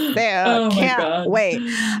very soon. Can't wait.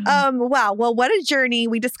 Wow. Well, what a journey.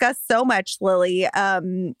 We discussed so much, Lily.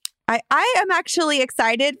 I am actually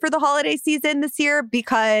excited for the holiday season this year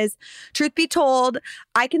because, truth be told,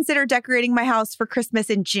 I consider decorating my house for Christmas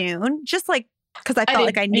in June, just like because I felt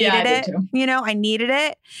like I needed it. You know, I needed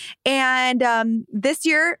it. And this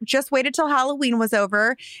year, just waited till Halloween was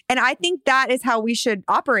over. And I think that is how we should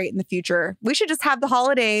operate in the future. We should just have the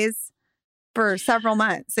holidays for several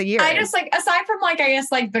months, a year. I just like, aside from like, I guess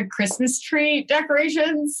like the Christmas tree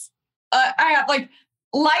decorations, I have like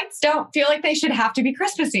lights don't feel like they should have to be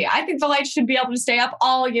Christmassy. I think the lights should be able to stay up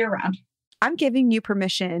all year round. I'm giving you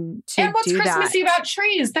permission to do that. And what's Christmassy about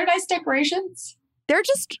trees? They're nice decorations. They're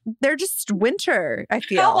just winter, I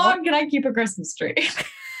feel. How long can I keep a Christmas tree?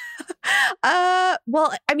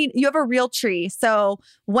 Well, I mean, you have a real tree, so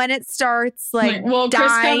when it starts dying Chris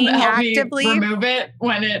actively, me remove it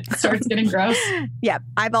when it starts getting gross. Yeah,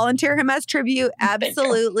 I volunteer him as tribute.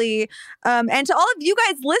 Absolutely. And to all of you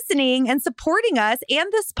guys listening and supporting us and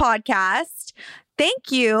this podcast,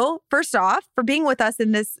 thank you, first off, for being with us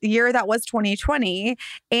in this year that was 2020.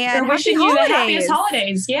 And wishing you the happiest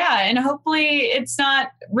holidays. Yeah. And hopefully it's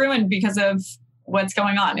not ruined because of what's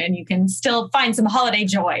going on and you can still find some holiday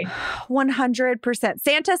joy. 100%.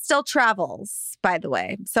 Santa still travels, by the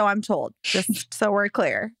way. So I'm told, just so we're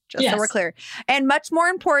clear. So we're clear. And much more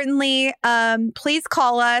importantly, please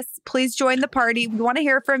call us. Please join the party. We want to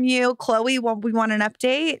hear from you. Chloe, we want an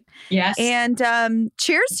update. Yes. And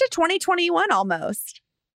cheers to 2021 almost.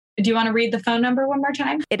 Do you want to read the phone number one more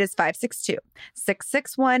time? It is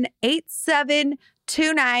 562-661-8729.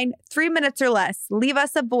 3 minutes or less. Leave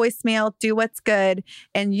us a voicemail. Do what's good.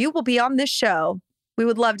 And you will be on this show. We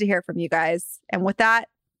would love to hear from you guys. And with that,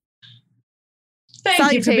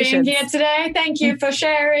 thank you for being here today. Thank you for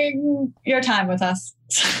sharing your time with us.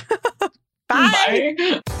 Bye.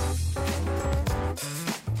 Bye.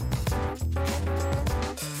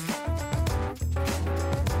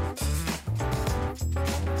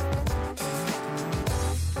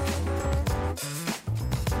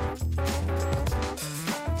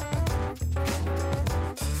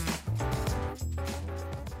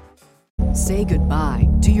 say goodbye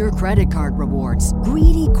to your credit card rewards.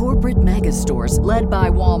 Greedy corporate mega stores, led by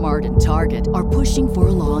Walmart and Target, are pushing for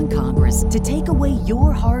a law in Congress to take away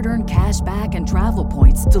your hard-earned cash back and travel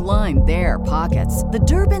points to line their pockets. The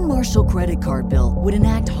Durbin-Marshall credit card bill would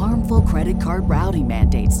enact harmful credit card routing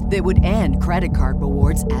mandates that would end credit card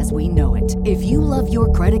rewards as we know it. If you love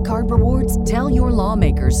your credit card rewards, tell your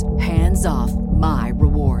lawmakers, hands off my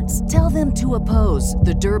rewards. Tell them to oppose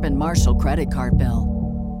the Durbin-Marshall credit card bill.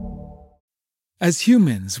 As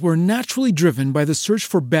humans, we're naturally driven by the search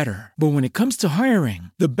for better. But when it comes to hiring,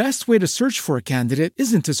 the best way to search for a candidate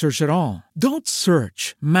isn't to search at all. Don't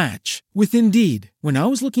search, match with Indeed. When I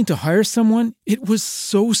was looking to hire someone, it was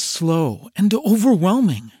so slow and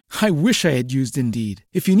overwhelming. I wish I had used Indeed.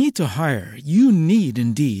 If you need to hire, you need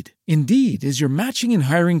Indeed. Indeed is your matching and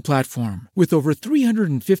hiring platform with over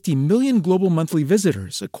 350 million global monthly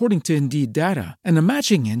visitors, according to Indeed data, and a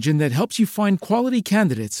matching engine that helps you find quality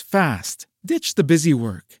candidates fast. Ditch the busy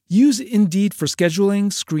work. Use Indeed for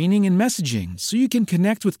scheduling, screening, and messaging so you can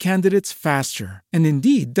connect with candidates faster. And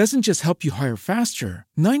Indeed doesn't just help you hire faster.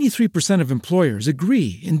 93% of employers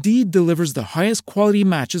agree Indeed delivers the highest quality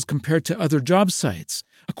matches compared to other job sites,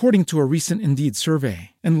 according to a recent Indeed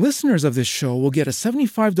survey. And listeners of this show will get a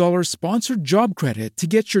 $75 sponsored job credit to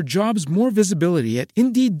get your jobs more visibility at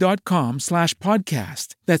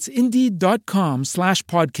Indeed.com/podcast. That's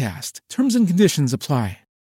Indeed.com/podcast. Terms and conditions apply.